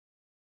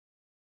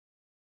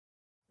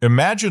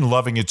Imagine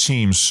loving a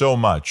team so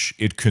much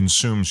it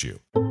consumes you.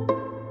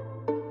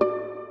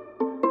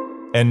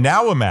 And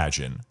now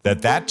imagine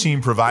that that team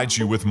provides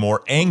you with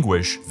more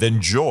anguish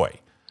than joy,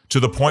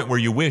 to the point where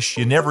you wish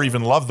you never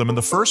even loved them in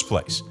the first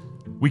place.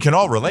 We can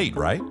all relate,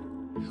 right?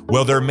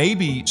 Well, there may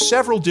be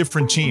several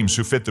different teams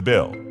who fit the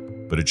bill,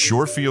 but it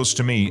sure feels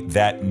to me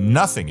that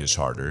nothing is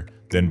harder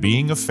than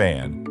being a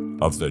fan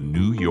of the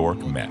New York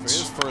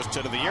Mets. His first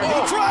hit of the year.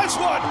 He drives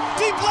one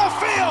deep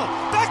left field.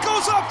 That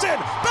goes Upton.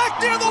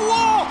 Back near the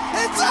wall.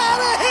 It's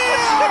out of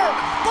here.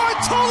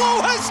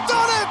 Bartolo has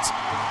done it.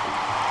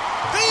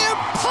 The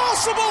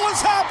impossible has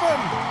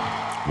happened.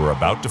 We're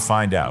about to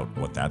find out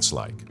what that's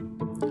like.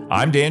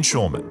 I'm Dan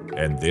Schulman,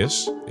 and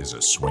this is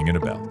A Swing and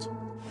a Belt.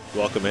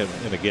 Welcome in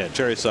again,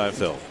 Jerry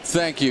Seinfeld.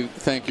 Thank you.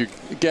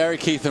 Gary,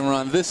 Keith, and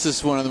Ron, this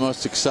is one of the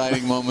most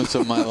exciting moments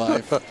of my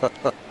life.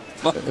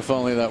 If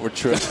only that were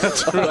true.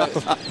 That's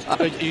right.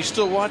 Are you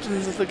still watching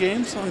the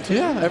games on TV?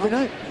 Yeah, every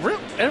night.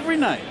 Every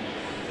night.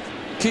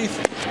 Keith,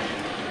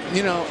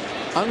 you know,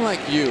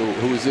 unlike you,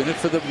 who is in it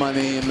for the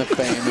money and the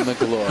fame and the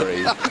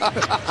glory,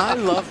 I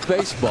love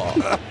baseball.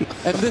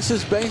 And this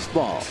is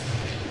baseball.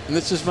 And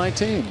this is my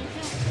team.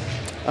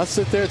 I'll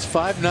sit there. It's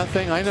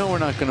 5-0. I know we're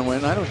not going to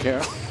win. I don't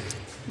care.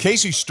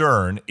 Casey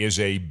Stern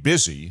is a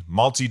busy,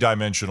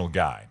 multi-dimensional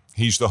guy.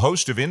 He's the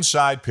host of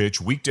Inside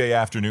Pitch weekday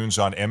afternoons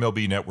on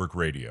MLB Network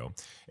Radio,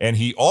 and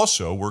he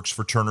also works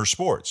for Turner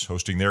Sports,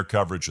 hosting their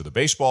coverage of the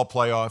baseball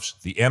playoffs,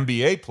 the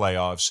NBA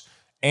playoffs,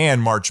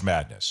 and March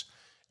Madness.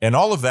 And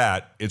all of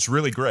that, it's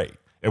really great.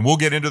 And we'll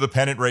get into the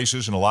pennant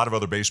races and a lot of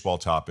other baseball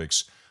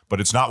topics,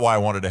 but it's not why I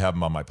wanted to have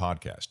him on my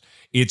podcast.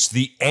 It's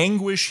the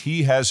anguish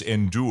he has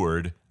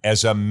endured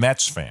as a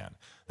Mets fan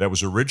that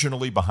was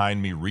originally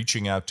behind me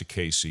reaching out to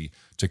Casey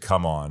to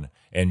come on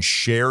and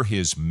share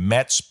his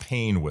Mets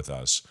pain with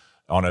us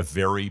on a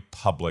very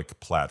public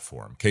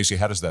platform. Casey,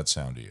 how does that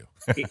sound to you?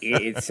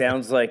 It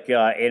sounds like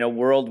in a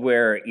world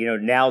where,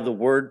 now the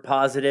word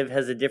positive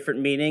has a different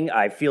meaning,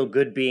 I feel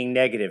good being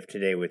negative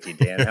today with you,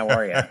 Dan. How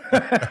are you?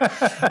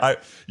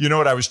 You know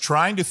what? I was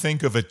trying to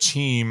think of a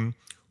team,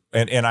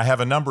 and I have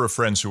a number of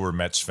friends who are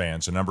Mets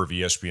fans, a number of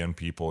ESPN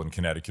people in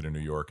Connecticut and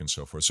New York and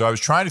so forth. So I was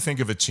trying to think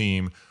of a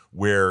team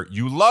where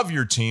you love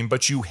your team,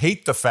 but you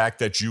hate the fact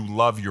that you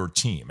love your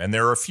team. And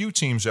there are a few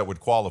teams that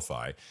would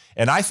qualify.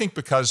 And I think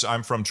because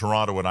I'm from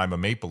Toronto and I'm a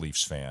Maple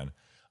Leafs fan,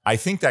 I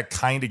think that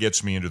kind of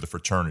gets me into the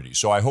fraternity.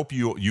 So I hope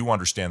you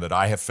understand that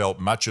I have felt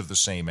much of the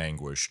same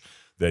anguish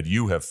that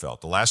you have felt.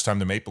 The last time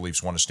the Maple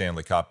Leafs won a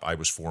Stanley Cup, I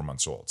was 4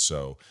 months old.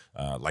 So,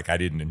 I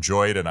didn't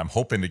enjoy it, and I'm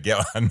hoping to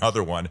get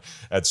another one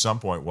at some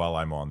point while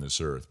I'm on this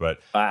earth. But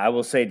I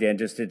will say, Dan,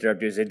 just to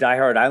interrupt you, as a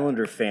diehard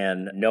Islander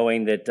fan,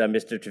 knowing that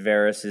Mr.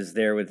 Tavares is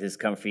there with his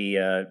comfy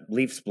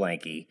Leafs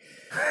blankie,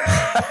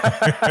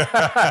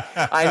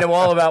 I know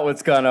all about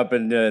what's gone up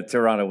in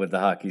Toronto with the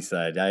hockey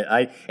side.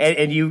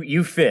 And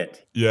you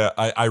fit. Yeah,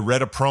 I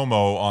read a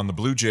promo on the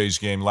Blue Jays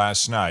game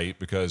last night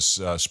because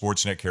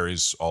Sportsnet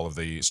carries all of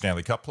the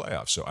Stanley Cup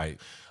playoffs. So I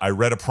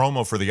read a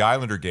promo for the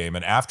Islander game,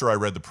 and after I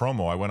read the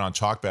promo, I went on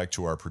talkback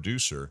to our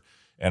producer,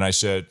 and I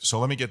said, so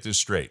let me get this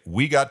straight.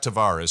 We got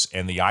Tavares,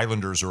 and the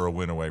Islanders are a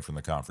win away from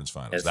the conference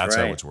finals. That's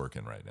right. How it's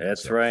working right now.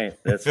 That's right.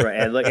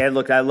 And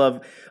look, I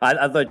thought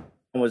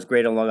was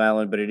great on Long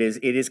Island, but it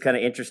is kind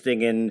of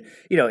interesting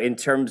in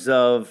terms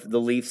of the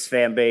Leafs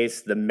fan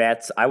base, the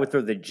Mets. I would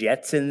throw the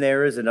Jets in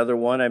there as another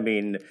one. I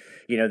mean,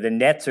 the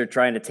Nets are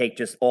trying to take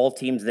just all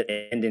teams that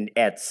end in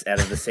 "ets" out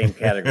of the same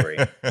category.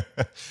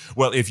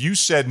 Well, if you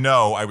said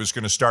no, I was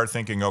going to start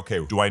thinking,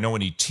 okay, do I know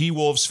any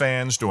T-Wolves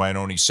fans? Do I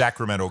know any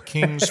Sacramento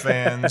Kings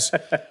fans?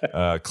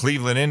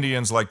 Cleveland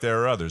Indians, like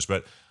there are others.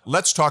 But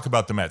let's talk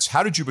about the Mets.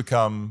 How did you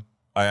become...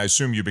 I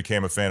assume you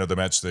became a fan of the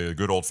Mets the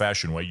good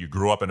old-fashioned way. You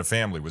grew up in a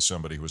family with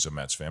somebody who was a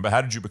Mets fan. But how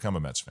did you become a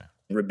Mets fan?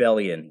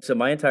 Rebellion. So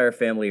my entire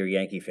family are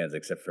Yankee fans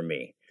except for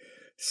me.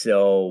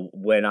 So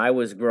when I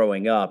was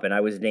growing up, and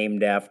I was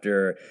named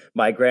after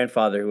my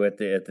grandfather, who at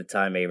the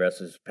time A-Russ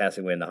was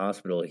passing away in the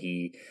hospital,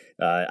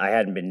 I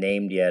hadn't been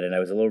named yet, and I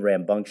was a little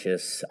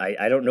rambunctious.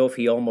 I don't know if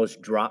he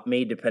almost dropped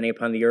me, depending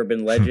upon the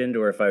urban legend,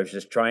 or if I was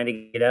just trying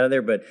to get out of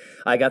there, but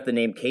I got the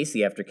name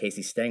Casey after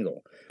Casey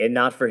Stengel, and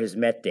not for his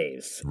Met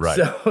days. Right.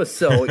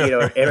 So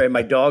and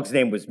my dog's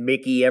name was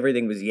Mickey,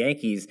 everything was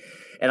Yankees.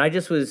 And I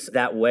just was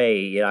that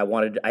way.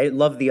 I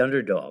loved the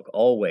underdog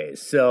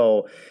always.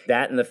 So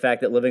that, and the fact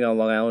that living on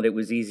Long Island, it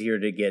was easier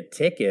to get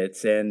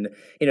tickets. And,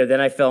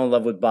 then I fell in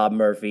love with Bob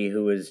Murphy,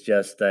 who is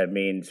just,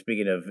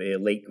 speaking of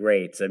late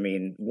greats,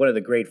 one of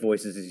the great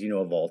voices,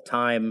 of all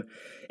time.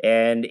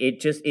 And it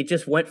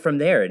just went from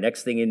there. And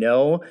next thing you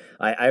know,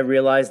 I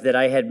realized that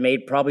I had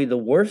made probably the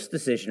worst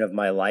decision of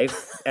my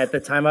life at the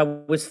time I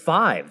was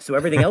 5. So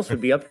everything else would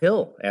be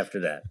uphill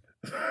after that.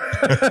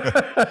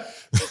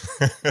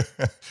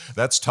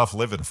 That's tough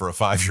living for a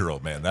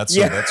 5-year-old, man. That's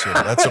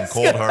some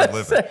cold hard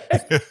living.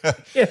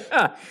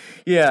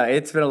 Yeah,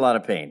 it's been a lot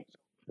of pain.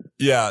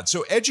 Yeah,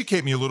 so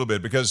educate me a little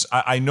bit, because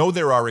I know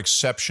there are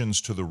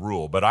exceptions to the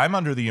rule, but I'm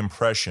under the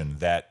impression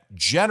that,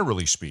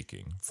 generally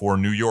speaking, for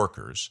New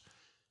Yorkers,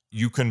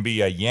 you can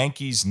be a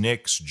Yankees,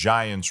 Knicks,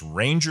 Giants,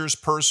 Rangers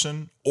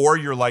person, or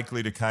you're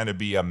likely to kind of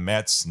be a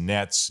Mets,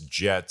 Nets,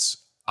 Jets,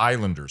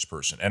 Islanders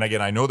person. And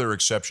again, I know there are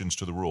exceptions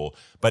to the rule,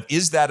 but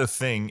is that a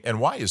thing, and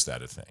why is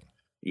that a thing?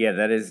 Yeah,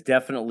 that is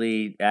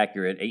definitely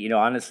accurate.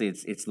 Honestly,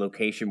 it's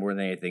location more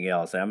than anything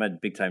else. I'm a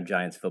big time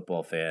Giants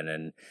football fan,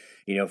 and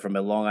from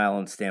a Long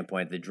Island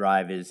standpoint, the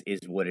drive is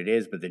what it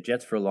is. But the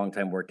Jets for a long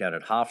time worked out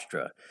at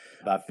Hofstra,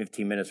 about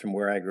 15 minutes from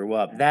where I grew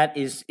up. That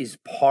is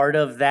part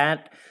of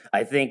that.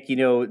 I think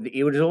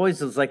it was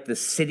always like the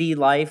city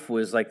life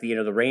was like the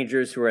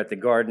Rangers who were at the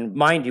Garden.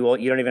 Mind you,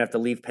 you don't even have to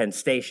leave Penn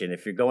Station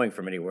if you're going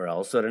from anywhere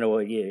else. So I don't know.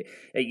 You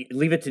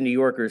leave it to New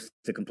Yorkers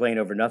to complain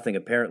over nothing.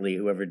 Apparently,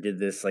 whoever did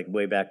this like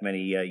way back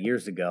many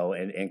years ago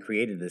and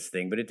created this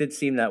thing, but it did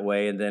seem that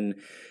way. And then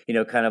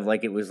kind of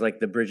like it was like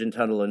the Bridge and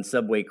Tunnel and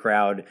Subway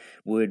crowd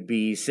would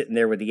be sitting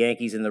there with the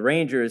Yankees and the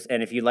Rangers.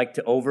 And if you like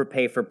to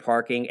overpay for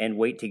parking and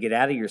wait to get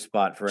out of your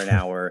spot for an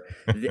hour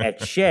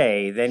at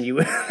Shea, then you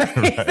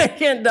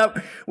end up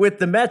with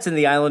the Mets and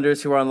the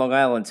Islanders who are on Long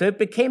Island. So it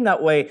became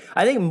that way,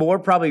 I think, more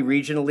probably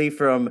regionally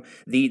from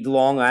the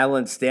Long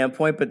Island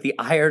standpoint. But the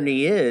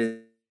irony is,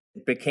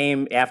 it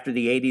became after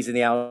the 80s and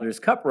the Islanders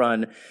Cup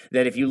run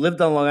that if you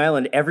lived on Long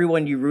Island,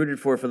 everyone you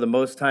rooted for the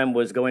most time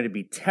was going to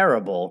be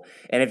terrible.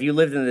 And if you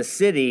lived in the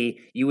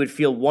city, you would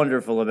feel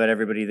wonderful about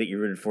everybody that you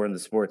rooted for on the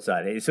sports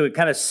side. So it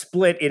kind of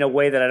split in a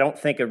way that I don't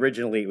think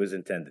originally it was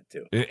intended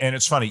to. And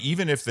it's funny,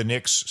 even if the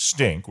Knicks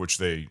stink, which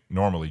they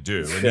normally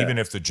do, and even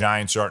if the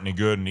Giants aren't any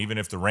good, and even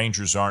if the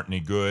Rangers aren't any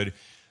good,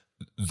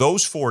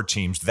 those four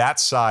teams, that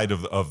side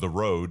of the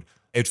road,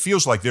 it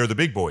feels like they're the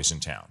big boys in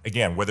town.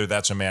 Again, whether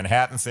that's a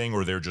Manhattan thing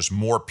or they're just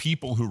more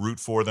people who root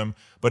for them,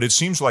 but it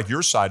seems like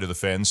your side of the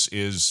fence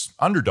is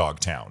underdog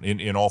town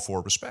in all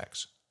four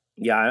respects.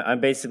 Yeah, I'm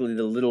basically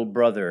the little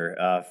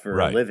brother for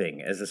a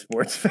living as a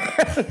sports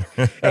fan.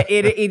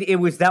 It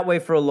was that way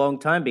for a long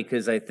time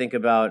because I think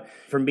about,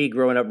 for me,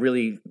 growing up,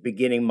 really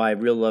beginning my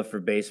real love for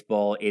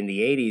baseball in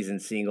the 80s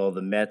and seeing all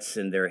the Mets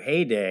in their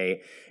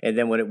heyday. And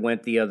then when it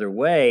went the other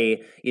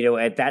way,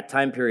 at that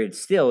time period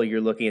still,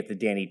 you're looking at the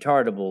Danny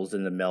Tartables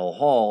and the Mel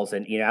Halls.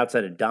 And,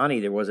 outside of Donnie,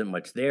 there wasn't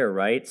much there,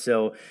 right?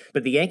 So,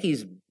 but the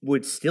Yankees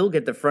would still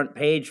get the front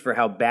page for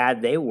how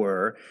bad they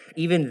were.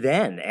 Even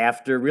then,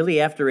 after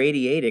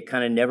 88, it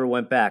kind of never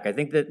went back. I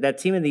think that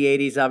team in the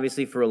 80s,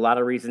 obviously, for a lot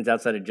of reasons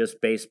outside of just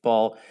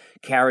baseball,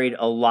 carried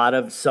a lot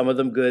of, some of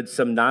them good,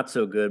 some not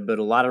so good, but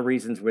a lot of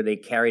reasons where they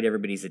carried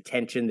everybody's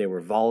attention. They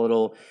were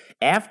volatile.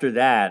 After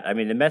that, I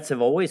mean, the Mets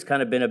have always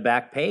kind of been a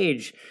back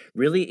page,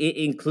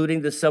 really,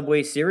 including the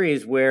Subway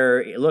Series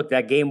where, look,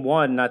 that game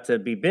one, not to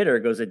be bitter,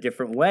 goes a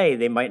different way.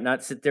 They might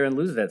not sit there and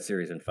lose that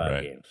series in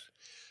 5 games.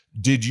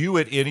 Did you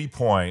at any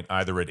point,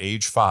 either at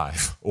age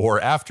 5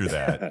 or after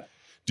that,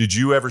 did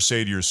you ever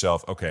say to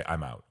yourself, okay,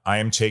 I'm out. I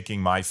am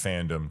taking my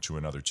fandom to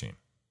another team?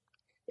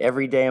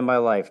 Every day of my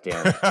life,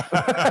 Dan.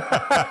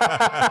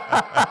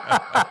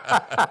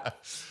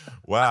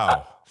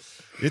 Wow.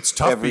 It's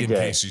tough being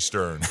Casey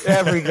Stern.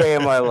 Every day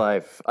of my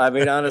life. I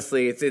mean,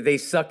 honestly, they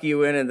suck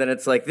you in, and then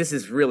it's like,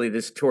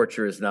 this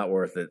torture is not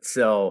worth it.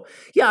 So,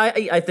 yeah,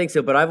 I think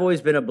so. But I've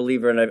always been a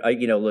believer,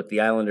 and look,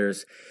 the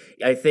Islanders,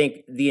 I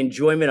think the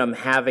enjoyment I'm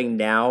having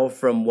now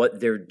from what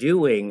they're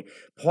doing,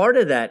 part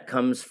of that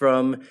comes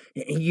from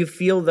you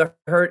feel the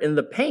hurt and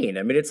the pain.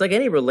 I mean, it's like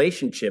any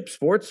relationship.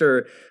 Sports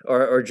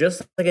are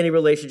just like any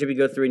relationship you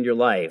go through in your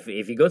life.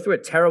 If you go through a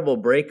terrible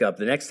breakup,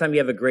 the next time you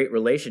have a great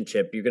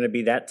relationship, you're going to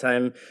be that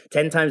time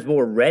 10 times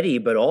more ready.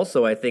 But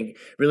also, I think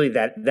really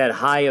that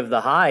high of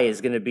the high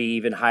is going to be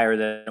even higher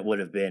than it would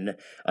have been.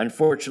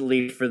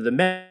 Unfortunately for the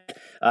Mets,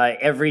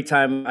 every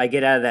time I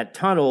get out of that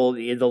tunnel,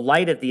 the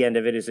light at the end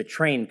of it is a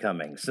train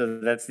coming. So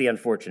that's the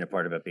unfortunate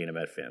part about being a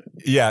Met fan.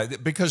 Yeah,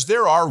 because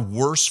there are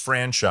worse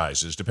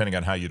franchises, depending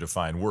on how you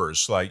define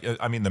worse. Like,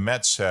 I mean, the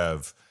Mets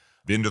have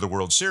been to the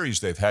World Series.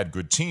 They've had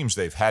good teams.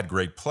 They've had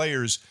great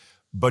players.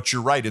 But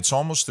you're right. It's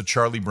almost the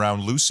Charlie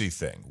Brown Lucy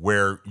thing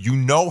where you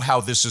know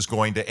how this is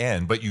going to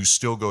end, but you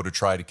still go to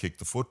try to kick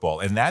the football.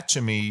 And that,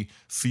 to me,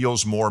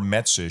 feels more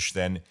Metsish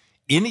than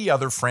any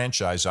other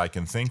franchise I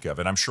can think of.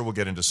 And I'm sure we'll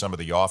get into some of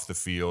the off the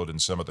field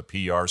and some of the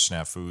PR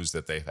snafus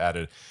that they've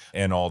had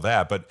and all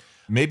that. But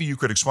maybe you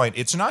could explain,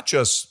 it's not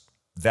just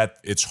that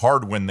it's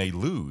hard when they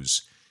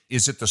lose.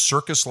 Is it the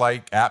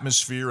circus-like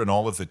atmosphere and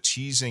all of the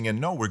teasing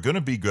and no, we're going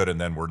to be good and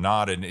then we're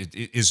not? And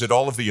is it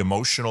all of the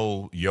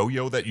emotional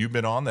yo-yo that you've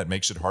been on that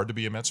makes it hard to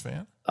be a Mets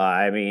fan?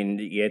 I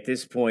mean, at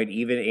this point,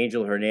 even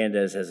Angel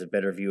Hernandez has a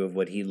better view of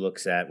what he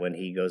looks at when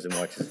he goes and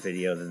watches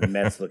video than the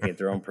Mets looking at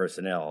their own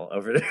personnel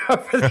over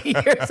the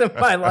years of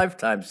my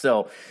lifetime.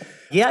 So,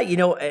 yeah,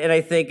 and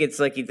I think it's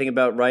like you think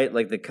about, right,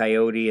 like the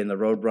Coyote and the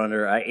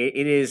Roadrunner.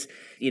 It is,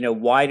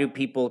 why do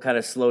people kind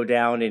of slow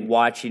down and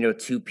watch,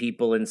 two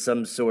people in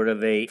some sort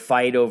of a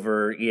fight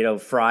over,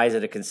 fries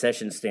at a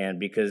concession stand?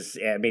 Because,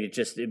 I mean,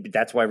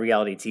 that's why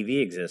reality TV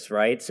exists,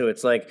 right? So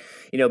it's like,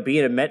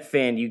 being a Met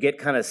fan, you get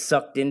kind of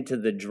sucked into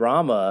the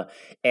drama,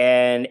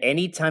 and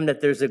anytime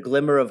that there's a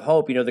glimmer of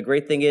hope, the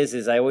great thing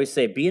is I always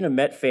say being a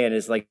Met fan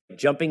is like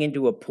jumping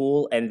into a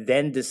pool and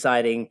then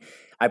deciding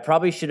I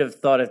probably should have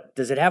thought of,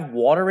 does it have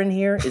water in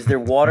here? Is there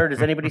water?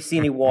 Does anybody see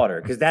any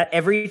water? Because that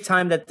every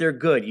time that they're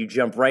good, you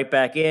jump right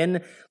back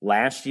in.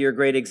 Last year,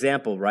 great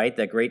example, right?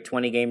 That great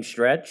 20-game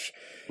stretch,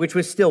 which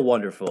was still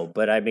wonderful.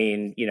 But I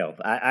mean,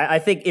 I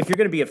think if you're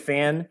going to be a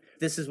fan,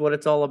 this is what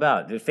it's all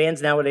about. The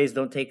fans nowadays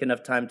don't take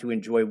enough time to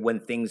enjoy when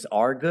things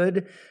are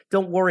good.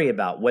 Don't worry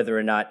about whether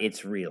or not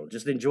it's real.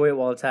 Just enjoy it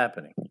while it's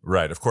happening.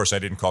 Right. Of course, I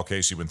didn't call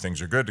Casey when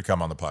things are good to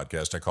come on the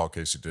podcast. I called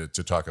Casey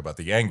to talk about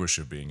the anguish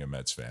of being a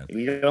Mets fan.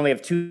 We only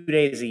have 2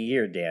 days a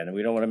year, Dan, and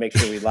we don't want to make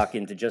sure we lock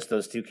into just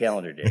those 2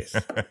 calendar days.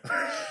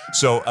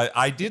 So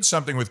I did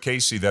something with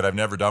Casey that I've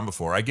never done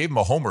before. I gave him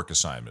a homework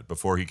assignment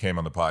before he came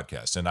on the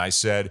podcast, and I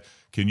said,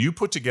 can you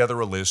put together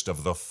a list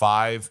of the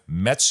 5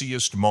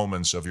 Metsiest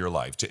moments of your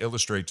life to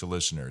illustrate to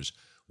listeners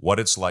what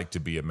it's like to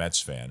be a Mets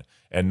fan?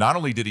 And not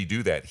only did he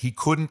do that, he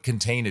couldn't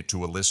contain it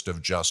to a list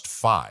of just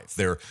 5.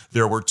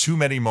 There were too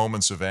many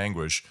moments of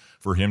anguish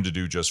for him to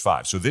do just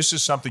 5. So this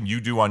is something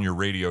you do on your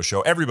radio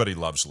show. Everybody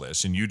loves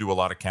lists, and you do a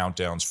lot of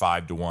countdowns,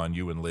 5 to 1,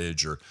 you and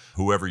Lidge or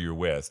whoever you're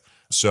with.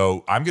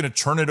 So I'm going to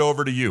turn it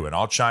over to you, and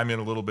I'll chime in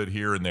a little bit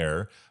here and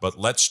there. But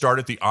let's start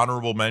at the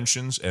honorable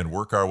mentions and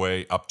work our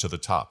way up to the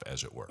top,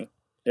 as it were.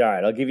 All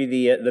right, I'll give you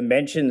the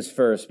mentions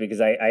first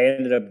because I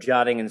ended up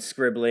jotting and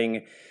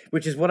scribbling,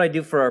 which is what I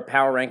do for our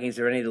power rankings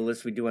or any of the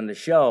lists we do on the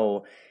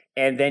show.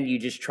 And then you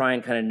just try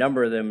and kind of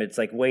number them. It's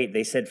like, wait,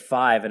 they said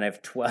 5 and I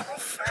have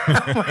 12.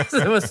 How am I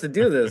supposed to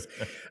do this?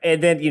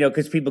 And then,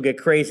 because people get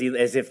crazy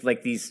as if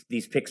like these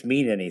picks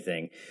mean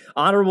anything.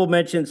 Honorable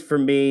mentions for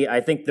me, I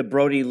think the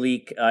Brody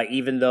leak,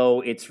 even though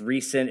it's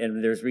recent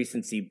and there's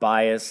recency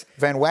bias.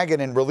 Van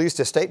Wagenen released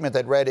a statement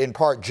that read, in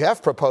part,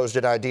 Jeff proposed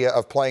an idea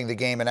of playing the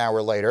game an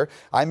hour later.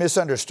 I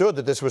misunderstood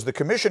that this was the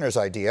commissioner's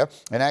idea.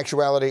 In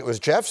actuality, it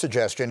was Jeff's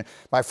suggestion.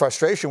 My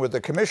frustration with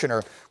the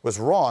commissioner was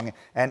wrong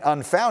and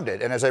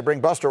unfounded. And as I bring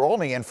Buster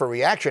Olney in for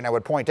reaction, I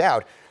would point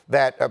out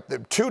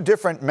that 2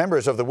 different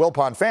members of the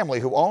Wilpon family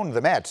who owned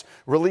the Mets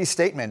released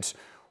statements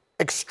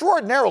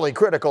extraordinarily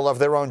critical of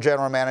their own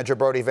general manager,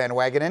 Brodie Van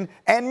Wagenen,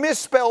 and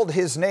misspelled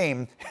his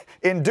name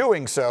in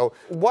doing so.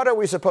 What are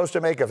we supposed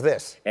to make of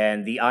this?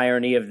 And the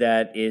irony of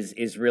that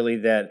is really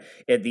that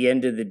at the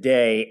end of the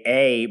day,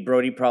 A,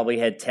 Brodie probably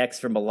had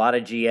texts from a lot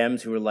of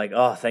GMs who were like,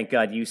 oh, thank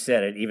God you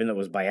said it, even though it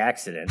was by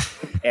accident.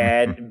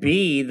 And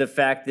B, the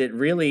fact that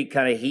really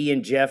kind of he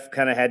and Jeff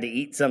kind of had to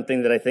eat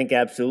something that I think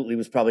absolutely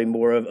was probably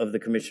more of the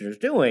commissioner's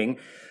doing.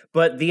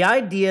 But the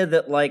idea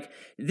that, like,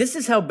 this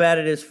is how bad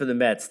it is for the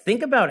Mets.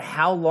 Think about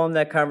how long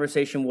that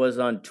conversation was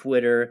on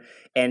Twitter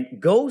and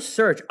go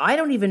search. I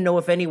don't even know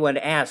if anyone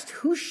asked,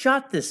 who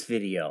shot this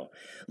video?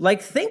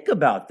 Like, think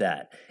about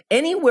that.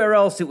 Anywhere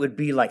else, it would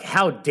be like,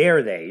 how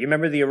dare they? You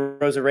remember the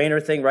Rosa Rayner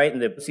thing, right? In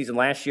the season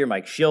last year,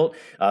 Mike Schilt,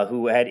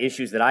 who had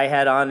issues that I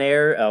had on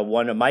air,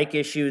 one a mic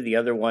issue, the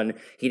other one,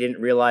 he didn't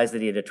realize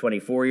that he had a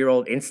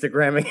 24-year-old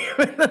Instagramming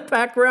him in the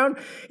background.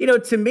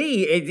 To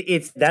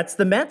me, that's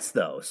the Mets,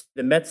 though.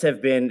 The Mets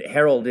have been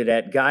heralded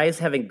at guys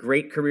having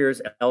great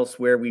careers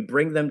elsewhere. We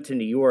bring them to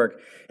New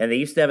York, and they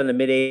used to have in the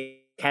mid-'80s,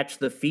 catch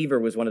the fever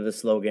was one of the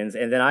slogans.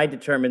 And then I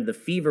determined the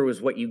fever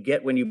was what you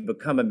get when you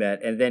become a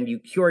Met. And then you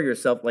cure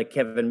yourself like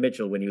Kevin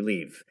Mitchell when you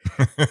leave.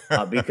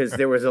 Because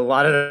there was a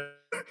lot of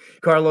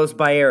Carlos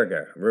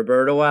Baerga,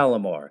 Roberto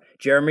Alomar,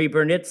 Jeremy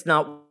Burnett's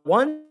not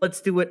one,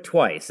 let's do it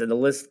twice. And the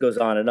list goes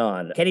on and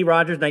on. Kenny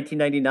Rogers,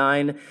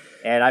 1999.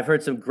 And I've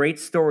heard some great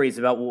stories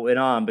about what went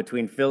on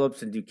between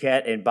Phillips and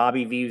Duquette and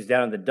Bobby V, who's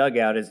down in the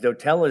dugout, as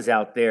Dotel is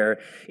out there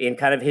in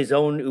kind of his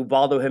own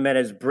Ubaldo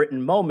Jimenez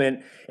Britain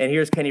moment. And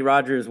here's Kenny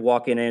Rogers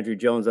walking Andrew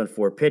Jones on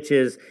 4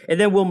 pitches. And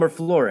then Wilmer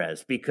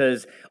Flores,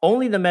 because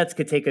only the Mets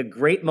could take a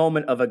great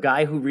moment of a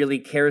guy who really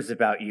cares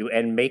about you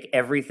and make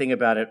everything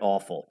about it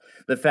awful.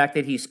 The fact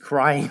that he's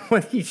crying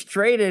when he's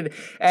traded,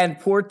 and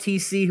poor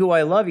TC, who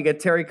I love, you got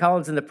Terry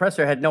Collins in the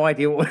presser, had no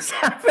idea what was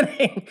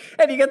happening.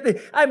 And you got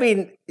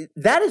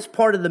that is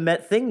part of the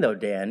Met thing, though,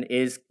 Dan,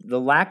 is the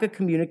lack of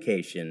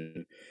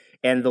communication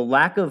and the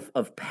lack of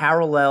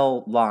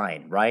parallel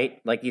line, right?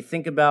 Like you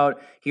think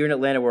about here in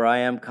Atlanta where I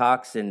am,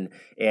 Cox and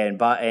John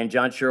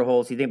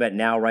Sherholz, you think about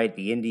now, right,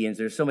 the Indians,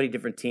 there's so many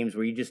different teams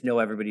where you just know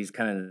everybody's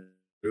kind of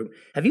group.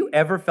 Have you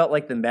ever felt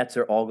like the Mets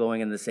are all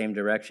going in the same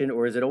direction,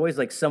 or is it always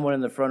like someone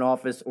in the front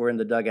office or in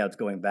the dugouts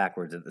going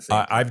backwards at the same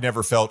time? I've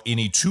never felt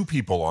any 2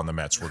 people on the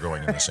Mets were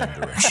going in the same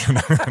direction.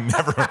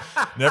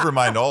 never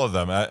mind all of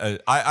them.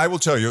 I will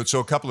tell you, so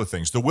a couple of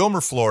things. The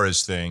Wilmer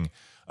Flores thing,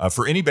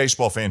 for any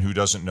baseball fan who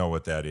doesn't know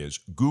what that is,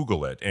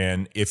 Google it.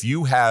 And if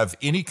you have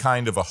any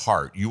kind of a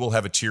heart, you will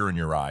have a tear in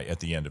your eye at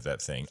the end of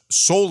that thing,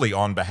 solely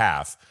on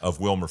behalf of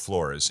Wilmer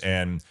Flores.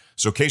 And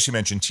so Casey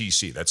mentioned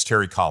TC. That's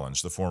Terry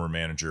Collins, the former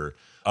manager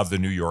of the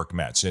New York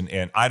Mets.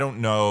 And I don't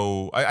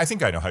know, I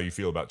think I know how you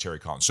feel about Terry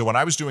Collins. So when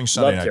I was doing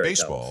Sunday Night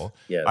Baseball,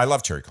 yes. I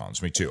love Terry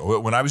Collins, me too.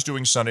 When I was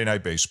doing Sunday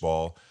Night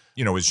Baseball,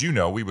 as you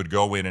know, we would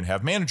go in and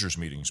have managers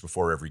meetings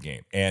before every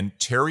game. And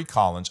Terry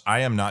Collins,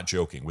 I am not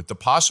joking, with the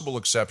possible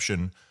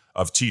exception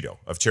of Tito,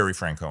 of Terry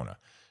Francona,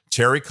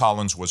 Terry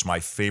Collins was my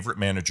favorite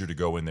manager to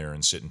go in there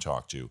and sit and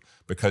talk to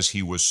because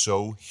he was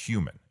so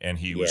human and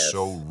he was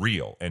so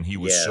real and he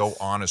was so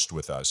honest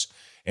with us.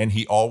 And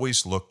he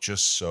always looked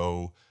just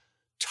so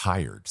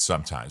tired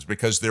sometimes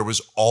because there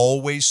was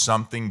always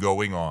something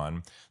going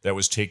on that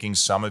was taking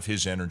some of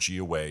his energy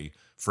away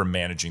from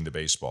managing the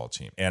baseball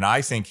team. And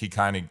I think he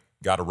kind of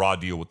got a raw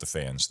deal with the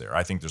fans there.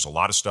 I think there's a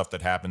lot of stuff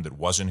that happened that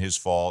wasn't his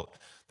fault,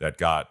 that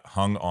got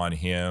hung on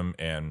him.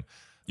 And,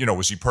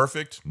 was he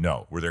perfect?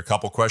 No. Were there a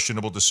couple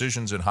questionable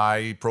decisions in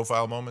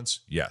high-profile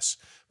moments? Yes.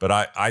 But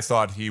I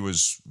thought he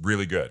was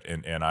really good,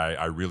 and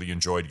I really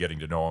enjoyed getting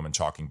to know him and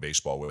talking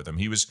baseball with him.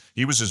 He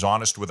was as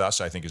honest with us,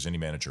 I think, as any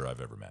manager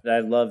I've ever met. I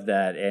love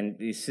that. And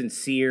he's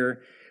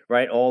sincere,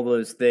 right? All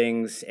those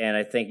things. And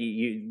I think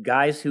you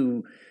guys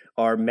who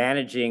are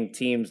managing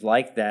teams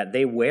like that,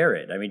 they wear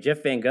it. I mean,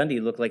 Jeff Van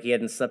Gundy looked like he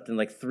hadn't slept in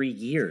like 3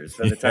 years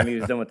by the time he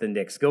was done with the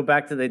Knicks. Go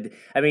back to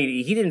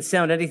he didn't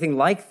sound anything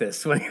like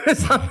this when he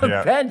was on the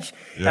bench.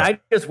 Yeah. I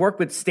just worked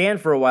with Stan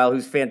for a while,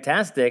 who's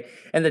fantastic,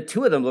 and the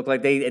two of them looked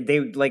like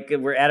they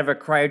were out of a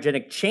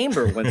cryogenic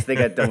chamber once they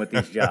got done with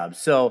these jobs.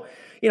 So,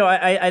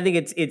 I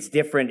think it's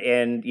different,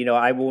 and,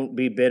 I won't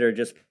be bitter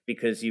just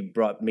because you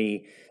brought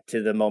me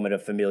to the moment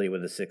of Familia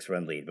with a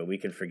 6-run lead, but we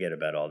can forget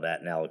about all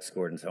that and Alex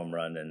Gordon's home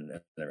run and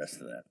the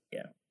rest of that.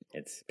 Yeah,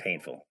 it's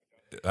painful.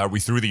 Are we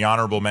through the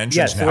honorable mentions?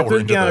 Yes, now we're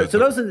into the...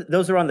 So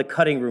those are on the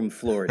cutting room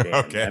floor, Dan.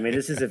 Okay. I mean,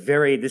 this is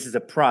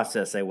a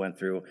process I went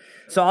through.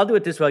 So I'll do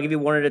it this way. I'll give you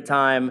one at a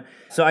time.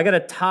 So I got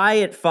a tie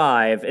at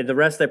 5, and the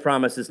rest I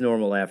promise is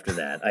normal after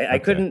that. I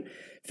couldn't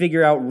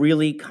figure out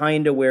really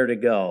kind of where to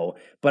go,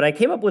 but I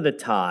came up with a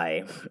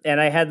tie,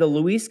 and I had the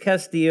Luis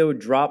Castillo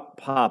drop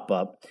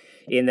pop-up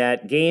in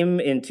that game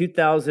in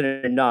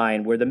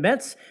 2009 where the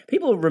Mets,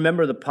 people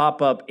remember the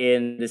pop-up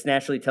in this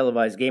nationally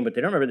televised game, but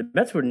they don't remember the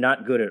Mets were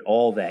not good at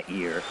all that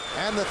year.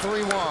 And the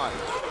 3-1.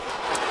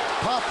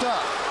 Popped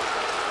up.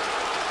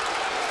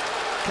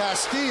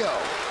 Castillo.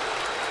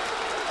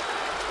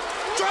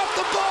 Dropped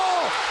the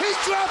ball! He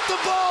dropped the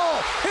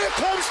ball! Here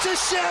comes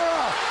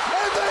Teixeira!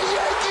 And the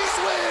Yankees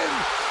win!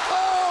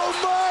 Oh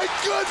my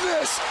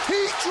goodness!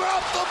 He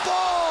dropped the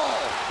ball!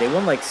 They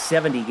won like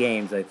 70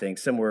 games, I think,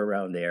 somewhere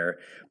around there.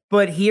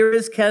 But here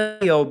is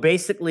Castillo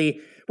basically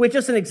with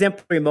just an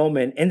exemplary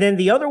moment. And then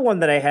the other one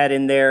that I had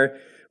in there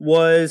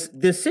was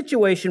the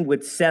situation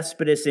with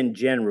Cespedes in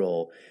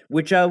general,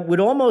 which I would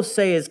almost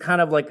say is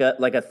kind of like a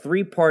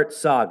 3-part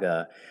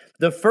saga.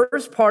 The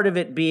first part of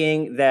it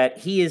being that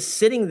he is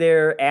sitting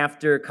there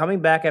after coming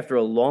back after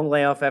a long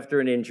layoff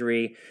after an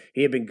injury.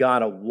 He had been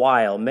gone a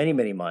while, many,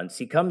 many months.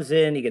 He comes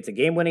in, he gets a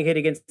game-winning hit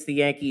against the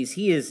Yankees.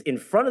 He is in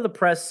front of the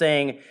press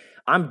saying,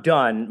 I'm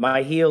done.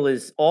 My heel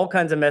is all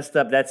kinds of messed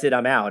up. That's it.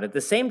 I'm out. At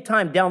the same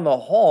time, down the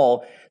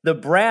hall, the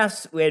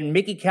brass and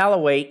Mickey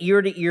Callaway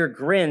ear-to-ear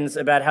grins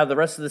about how the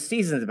rest of the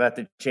season's about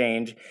to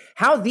change.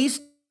 How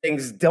these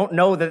things don't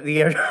know that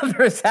the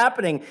other is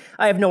happening,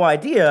 I have no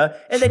idea.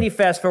 And then you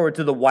fast forward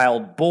to the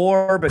wild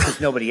boar because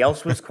nobody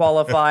else was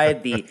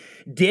qualified, the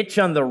ditch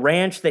on the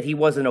ranch that he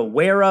wasn't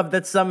aware of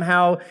that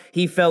somehow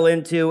he fell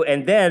into,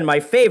 and then my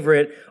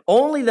favorite,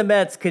 only the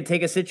Mets could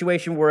take a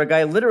situation where a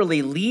guy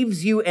literally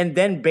leaves you and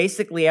then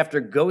basically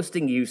after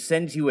ghosting you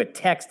sends you a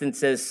text and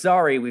says,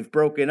 sorry, we've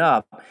broken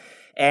up,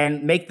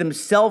 and make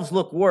themselves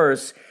look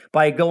worse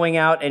by going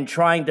out and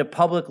trying to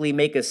publicly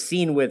make a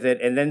scene with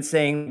it and then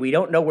saying, we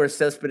don't know where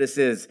Cespedes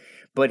is,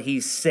 but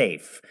he's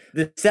safe.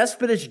 The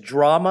Cespedes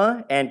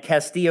drama and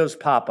Castillo's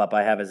pop-up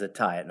I have as a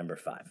tie at number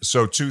 5.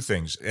 So 2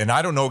 things, and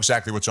I don't know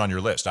exactly what's on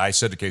your list. I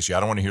said to Casey, I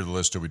don't want to hear the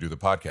list till we do the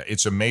podcast.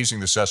 It's amazing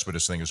the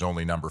Cespedes thing is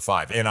only number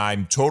 5, and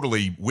I'm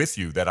totally with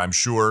you that I'm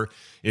sure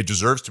it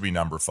deserves to be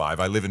number 5.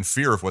 I live in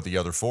fear of what the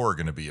other 4 are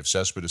going to be if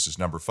Cespedes is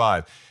number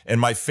 5.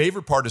 And my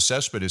favorite part of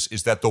Cespedes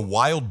is that the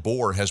wild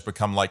boar has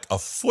become like a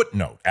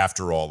footnote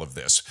after all of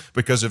this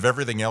because of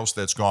everything else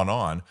that's gone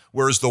on,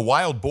 whereas the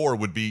wild boar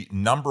would be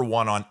number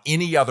 1 on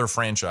any other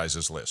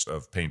franchise's list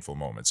of painful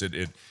moments.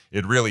 It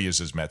really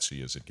is as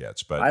Metsy as it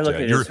gets. But I look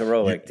at it as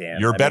heroic,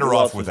 Dan. You're better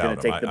off without him.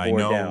 Take the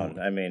board down.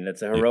 I mean,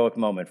 it's a heroic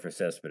moment for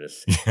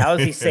Cespedes. How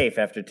is he safe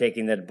after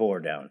taking that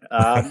board down?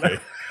 All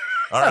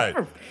right.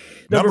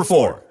 Number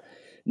 4.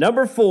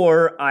 Number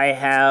 4, I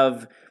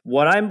have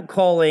what I'm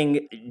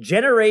calling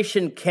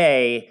Generation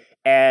K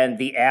and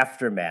the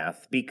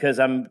aftermath, because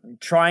I'm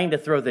trying to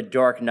throw the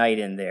Dark Knight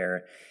in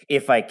there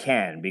if I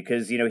can,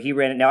 because, he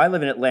ran it. Now, I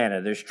live in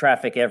Atlanta. There's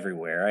traffic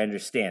everywhere. I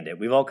understand it.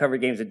 We've all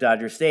covered games at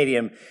Dodger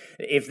Stadium.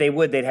 If they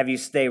would, they'd have you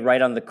stay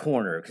right on the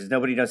corner because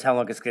nobody knows how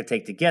long it's going to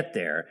take to get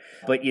there.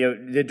 But,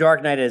 the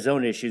Dark Knight has his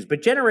own issues.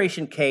 But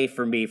Generation K,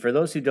 for me, for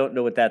those who don't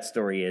know what that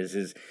story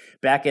is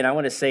back in, I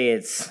want to say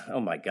it's, oh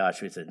my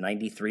gosh, was it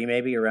 93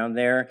 maybe, around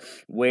there,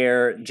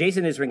 where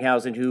Jason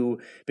Isringhausen, who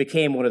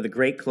became one of the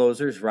great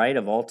closers, right,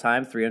 of all time,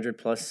 time,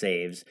 300-plus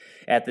saves.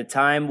 At the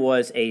time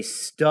was a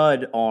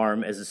stud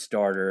arm as a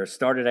starter.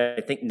 Started,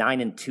 I think,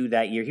 9-2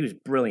 that year. He was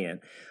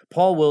brilliant.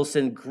 Paul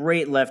Wilson,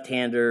 great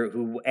left-hander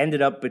who ended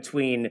up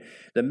between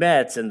the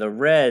Mets and the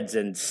Reds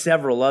and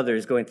several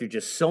others going through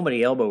just so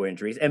many elbow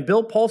injuries. And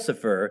Bill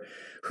Pulsipher,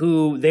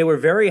 who they were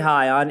very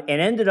high on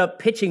and ended up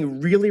pitching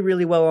really,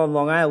 really well on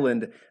Long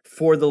Island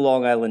for the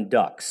Long Island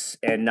Ducks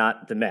and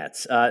not the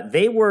Mets.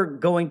 They were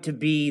going to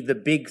be the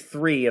big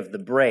three of the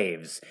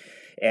Braves.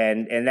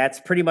 And that's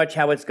pretty much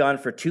how it's gone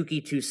for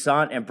Touki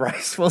Toussaint and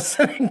Bryce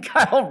Wilson and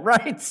Kyle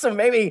Wright. So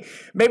maybe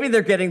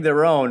they're getting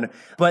their own.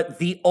 But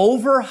the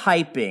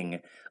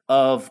overhyping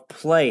of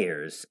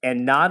players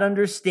and not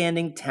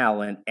understanding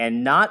talent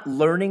and not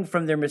learning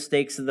from their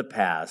mistakes of the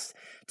past,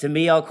 to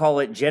me, I'll call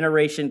it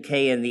Generation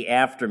K in the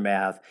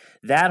aftermath.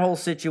 That whole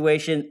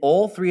situation,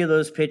 all three of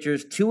those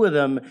pitchers, two of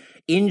them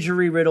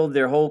injury-riddled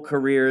their whole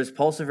careers.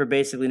 Pulsipher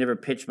basically never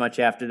pitched much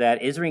after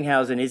that.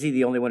 Isringhausen, is he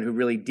the only one who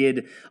really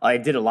did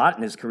a lot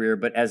in his career,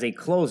 but as a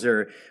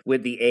closer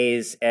with the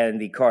A's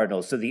and the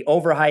Cardinals. So the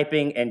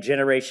overhyping and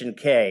Generation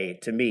K,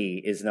 to me,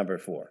 is number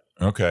 4.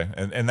 Okay,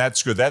 and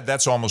that's good.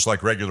 That's almost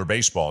like regular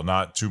baseball,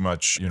 not too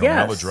much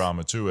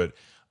melodrama to it.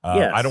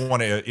 Yes. I don't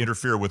want to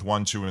interfere with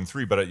 1, 2, and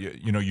 3, but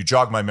you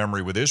jog my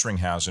memory with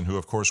Isringhausen, who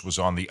of course was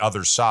on the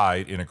other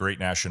side in a great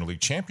National League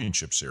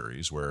Championship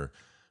Series where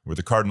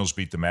the Cardinals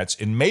beat the Mets.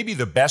 And maybe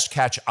the best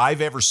catch I've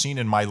ever seen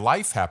in my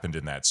life happened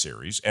in that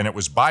series, and it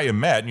was by a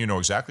Met, and you know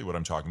exactly what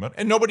I'm talking about.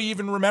 And nobody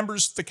even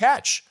remembers the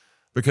catch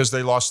because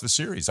they lost the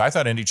series. I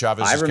thought Andy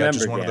Chavez's catch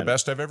is one of the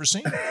best I've ever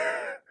seen.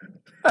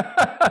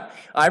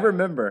 I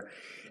remember.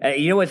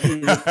 You know what?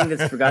 The thing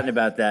that's forgotten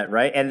about that,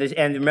 right? And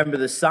remember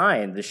the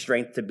sign, the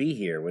strength to be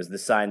here, was the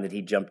sign that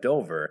he jumped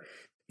over,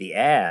 the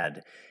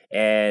ad.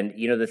 And,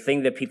 the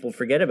thing that people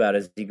forget about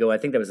is you go, I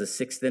think that was the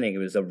 6th inning. It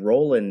was a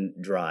roll-in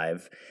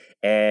drive.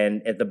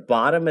 And at the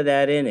bottom of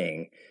that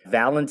inning,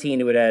 Valentin,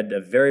 who had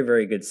a very,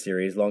 very good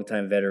series,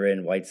 longtime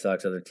veteran, White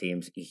Sox, other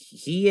teams,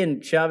 he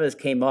and Chavez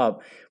came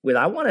up with,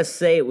 I want to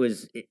say it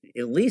was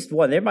at least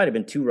one, there might have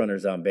been 2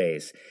 runners on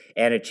base,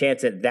 and a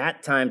chance at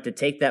that time to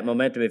take that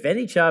momentum. If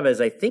Eddie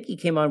Chavez, I think he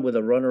came on with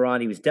a runner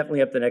on, he was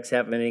definitely up the next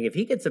half of an inning. If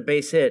he gets a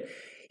base hit,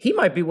 he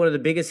might be one of the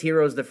biggest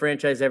heroes the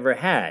franchise ever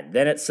had.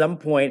 Then at some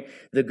point,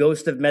 the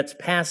ghost of Mets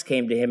past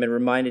came to him and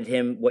reminded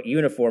him what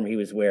uniform he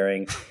was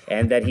wearing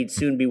and that he'd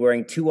soon be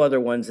wearing 2 other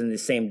ones in the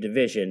same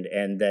division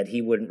and that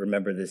he wouldn't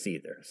remember this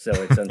either. So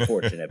it's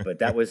unfortunate, but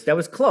that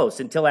was close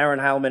until Aaron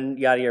Heilman,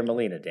 Yadier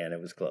Molina, Dan.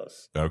 It was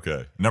close.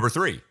 Okay. Number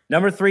 3.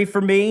 Number 3 for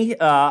me,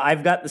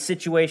 I've got the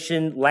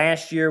situation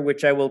last year,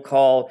 which I will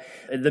call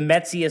the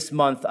Metsiest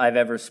month I've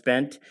ever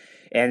spent.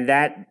 And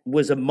that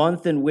was a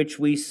month in which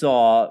we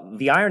saw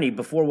the irony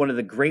before one of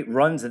the great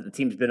runs that the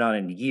team's been on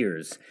in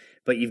years.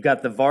 But you've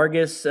got the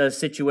Vargas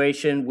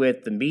situation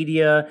with the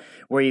media,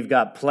 where you've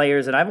got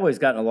players, and I've always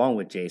gotten along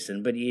with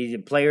Jason, but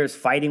players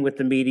fighting with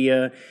the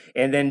media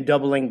and then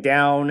doubling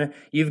down.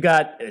 You've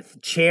got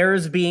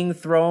chairs being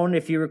thrown,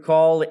 if you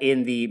recall,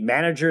 in the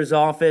manager's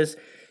office.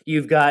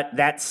 You've got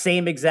that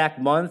same exact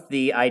month,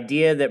 the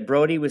idea that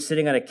Brody was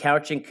sitting on a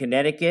couch in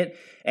Connecticut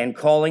and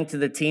calling to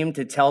the team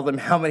to tell them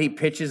how many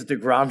pitches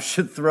DeGrom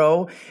should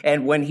throw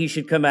and when he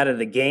should come out of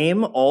the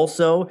game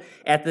also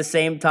at the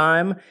same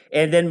time.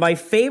 And then my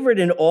favorite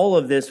in all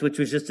of this, which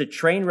was just a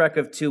train wreck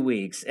of 2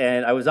 weeks,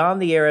 and I was on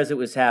the air as it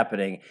was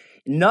happening,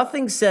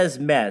 nothing says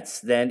Mets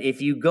than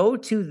if you go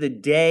to the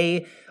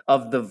day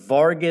of the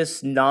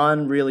Vargas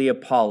non-really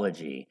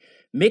apology.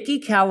 Mickey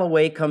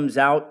Callaway comes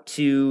out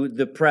to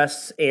the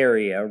press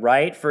area,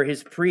 right, for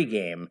his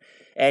pregame,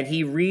 and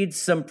he reads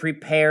some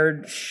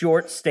prepared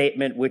short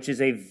statement, which is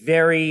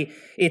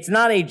it's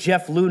not a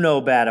Jeff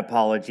Luhnow bad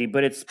apology,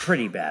 but it's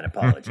pretty bad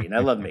apology, and I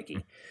love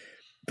Mickey.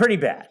 Pretty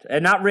bad,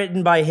 and not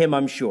written by him,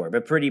 I'm sure,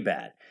 but pretty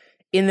bad.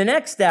 In the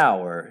next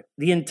hour,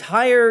 the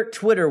entire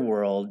Twitter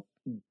world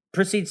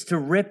proceeds to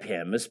rip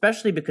him,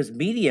 especially because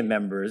media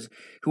members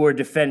who are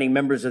defending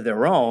members of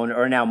their own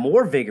are now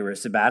more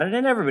vigorous about it,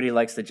 and everybody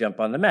likes to jump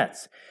on the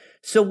Mets.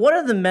 So what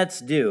do the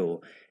Mets do?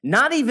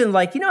 Not even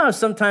like, how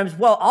sometimes,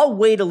 I'll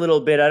wait a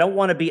little bit. I don't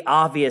want to be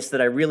obvious that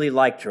I really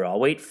liked her. I'll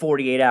wait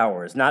 48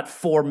 hours, not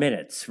 4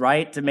 minutes,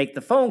 right, to make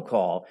the phone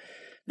call.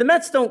 The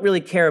Mets don't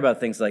really care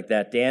about things like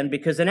that, Dan,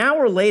 because an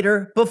hour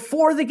later,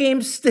 before the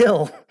game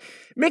still,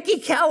 Mickey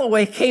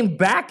Callaway came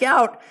back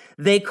out.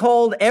 They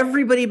called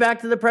everybody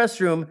back to the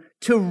press room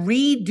to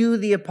redo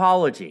the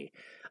apology.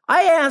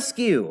 I ask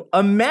you,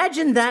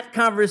 imagine that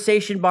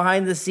conversation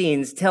behind the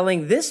scenes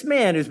telling this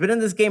man who's been in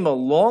this game a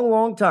long,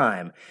 long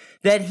time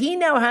that he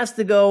now has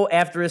to go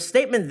after a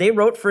statement they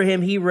wrote for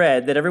him he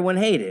read that everyone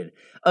hated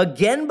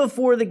again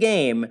before the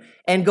game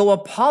and go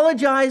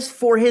apologize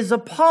for his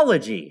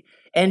apology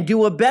and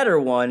do a better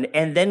one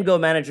and then go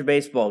manage a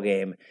baseball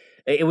game.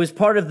 It was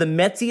part of the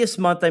Metsiest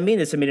month. I mean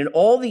this. In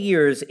all the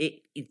years,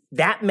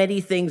 that many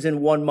things in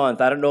 1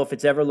 month, I don't know if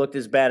it's ever looked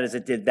as bad as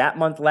it did that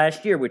month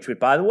last year, which would,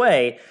 by the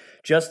way,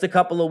 just a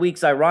couple of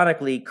weeks,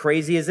 ironically,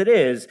 crazy as it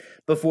is,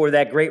 before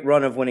that great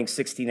run of winning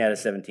 16 out of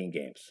 17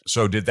 games.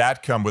 So did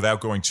that come,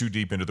 without going too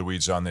deep into the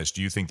weeds on this,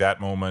 do you think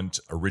that moment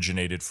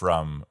originated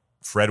from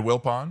Fred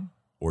Wilpon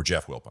or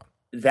Jeff Wilpon?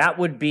 That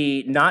would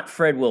be not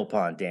Fred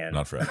Wilpon, Dan.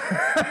 Not Fred.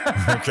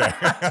 Okay.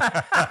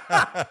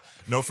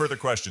 No further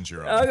questions,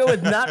 Your Honor. I'll go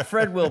with not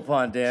Fred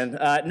Wilpon, Dan.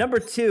 Number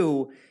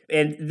two,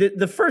 and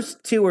the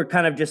first two are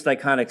kind of just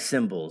iconic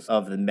symbols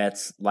of the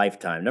Mets'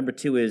 lifetime. Number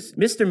two is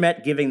Mr.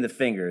 Met giving the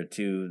finger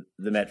to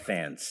the Met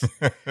fans.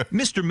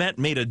 Mr. Met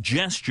made a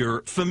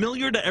gesture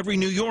familiar to every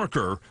New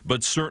Yorker,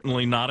 but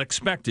certainly not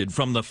expected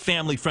from the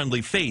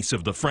family-friendly face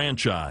of the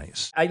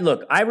franchise.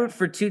 I root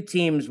for two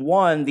teams.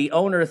 One, the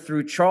owner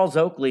through Charles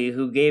Oakley,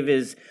 who gave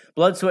his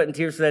blood, sweat, and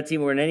tears for that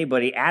team more than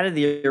anybody, out of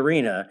the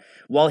arena,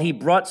 while he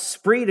brought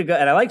Spree to go,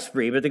 and I like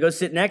Spree, but to go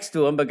sit next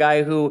to him, a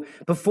guy who,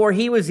 before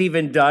he was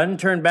even done,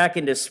 turned back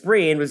into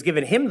Spree and was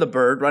giving him the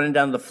bird running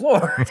down the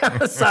floor, down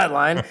the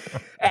sideline,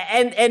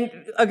 and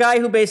a guy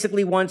who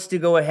basically wants to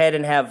go ahead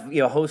and have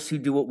hosts who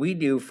do what we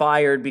do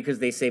fired because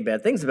they say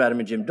bad things about him,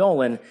 and Jim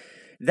Dolan.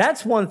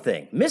 That's one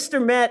thing.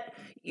 Mr. Met,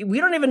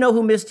 we don't even know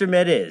who Mr.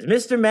 Met is.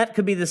 Mr. Met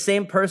could be the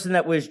same person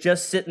that was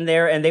just sitting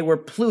there and they were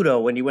Pluto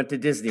when you went to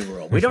Disney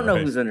World. We don't know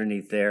who's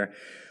underneath there.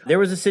 There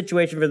was a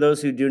situation, for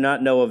those who do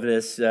not know of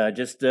this,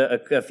 just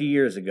a few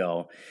years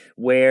ago,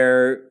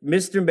 where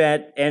Mr.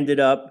 Met ended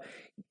up,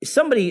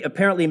 somebody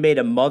apparently made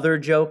a mother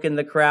joke in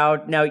the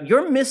crowd. Now,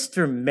 you're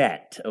Mr.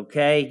 Met,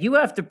 okay? You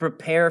have to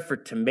prepare for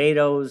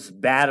tomatoes,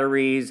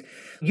 batteries.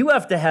 You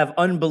have to have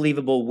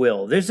unbelievable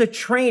will. There's a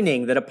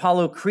training that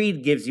Apollo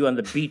Creed gives you on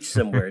the beach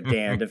somewhere,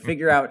 Dan, to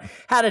figure out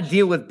how to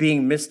deal with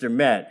being Mr.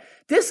 Met.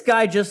 This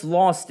guy just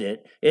lost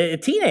it. A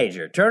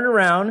teenager turned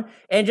around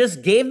and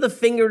just gave the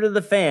finger to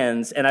the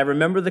fans. And I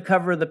remember the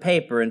cover of the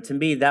paper. And to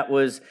me, that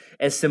was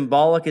as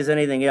symbolic as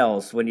anything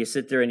else when you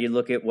sit there and you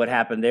look at what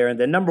happened there. And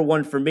then number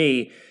one for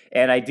me,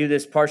 and I do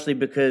this partially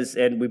because,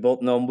 and we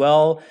both know him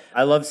well,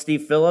 I love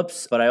Steve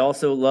Phillips, but I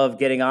also love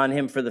getting on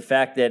him for the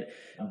fact that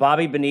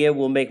Bobby Bonilla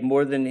will make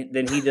more than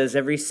he does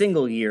every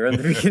single year in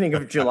the beginning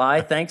of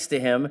July, thanks to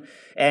him.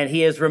 And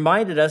he has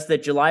reminded us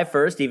that July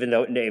 1st, even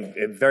though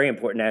a very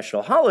important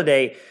national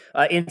holiday,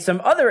 in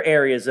some other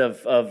areas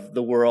of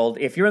the world,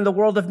 if you're in the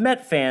world of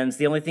Met fans,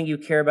 the only thing you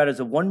care about is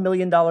a $1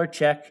 million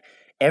check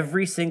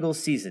every single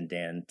season,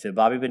 Dan, to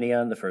Bobby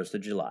Bonilla on the 1st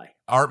of July.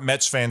 Our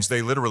Mets fans,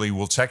 they literally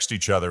will text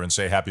each other and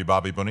say Happy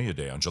Bobby Bonilla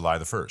Day on July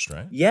the 1st,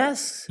 right?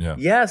 Yes. Yeah.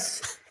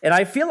 Yes. And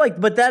I feel like,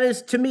 but that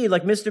is, to me,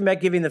 like Mr.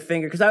 Met giving the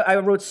finger, because I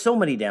wrote so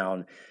many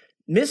down.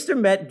 Mr.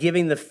 Met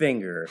giving the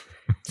finger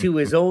to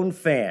his own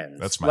fans.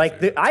 That's my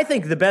favorite. I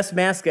think the best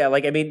mascot,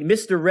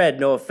 Mr. Red,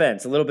 no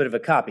offense, a little bit of a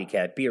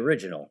copycat, be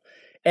original.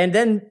 And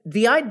then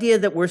the idea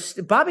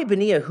that Bobby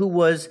Bonilla, who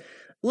was,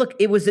 look,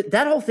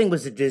 that whole thing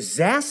was a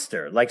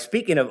disaster. Like,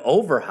 speaking of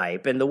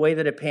overhype and the way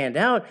that it panned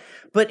out,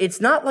 but it's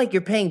not like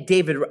you're paying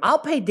I'll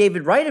pay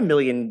David Wright $1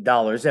 million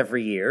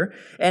every year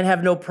and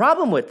have no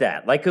problem with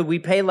that. Like, could we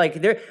pay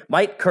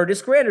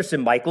Curtis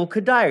Granderson, Michael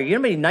Kadire? You know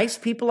how many nice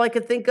people I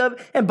could think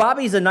of? And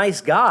Bobby's a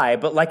nice guy,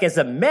 but like as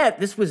a Met,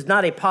 this was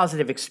not a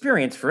positive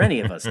experience for any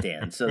of us,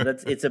 Dan. So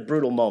it's a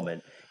brutal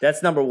moment.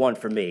 That's number one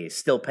for me.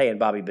 Still paying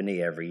Bobby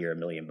Bonilla every year $1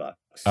 million.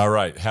 All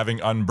right.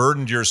 Having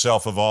unburdened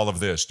yourself of all of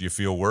this, do you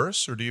feel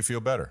worse or do you feel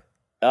better?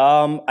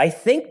 I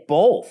think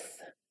both.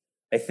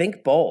 I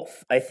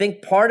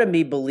think part of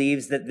me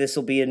believes that this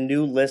will be a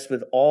new list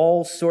with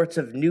all sorts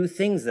of new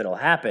things that'll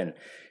happen.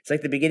 It's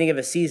like the beginning of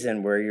a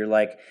season where you're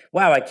like,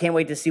 wow, I can't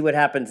wait to see what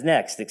happens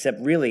next, except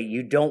really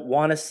you don't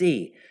want to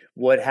see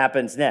what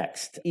happens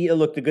next.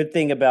 Look, the good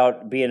thing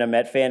about being a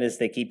Met fan is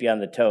they keep you on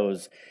the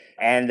toes.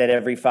 And that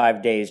every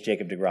 5 days,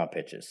 Jacob deGrom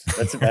pitches.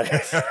 That's about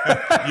it.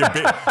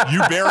 You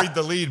buried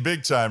the lead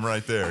big time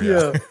right there.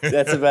 Yeah.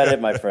 That's about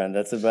it, my friend.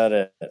 That's about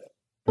it.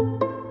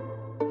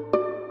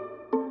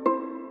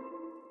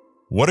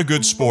 What a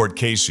good sport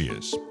Casey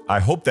is. I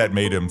hope that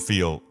made him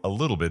feel a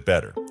little bit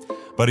better.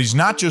 But he's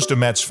not just a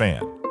Mets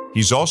fan.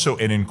 He's also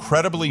an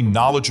incredibly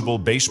knowledgeable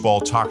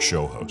baseball talk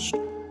show host.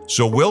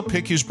 So we'll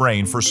pick his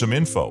brain for some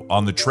info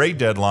on the trade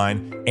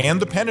deadline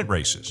and the pennant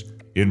races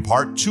in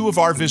part 2 of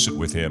our visit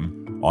with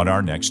him on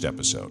our next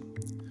episode.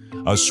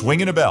 A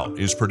Swing and a Belt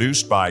is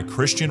produced by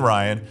Christian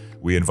Ryan.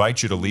 We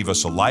invite you to leave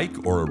us a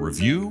like or a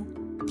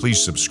review.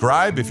 Please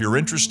subscribe if you're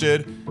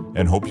interested,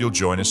 and hope you'll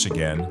join us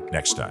again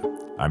next time.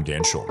 I'm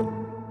Dan Shulman.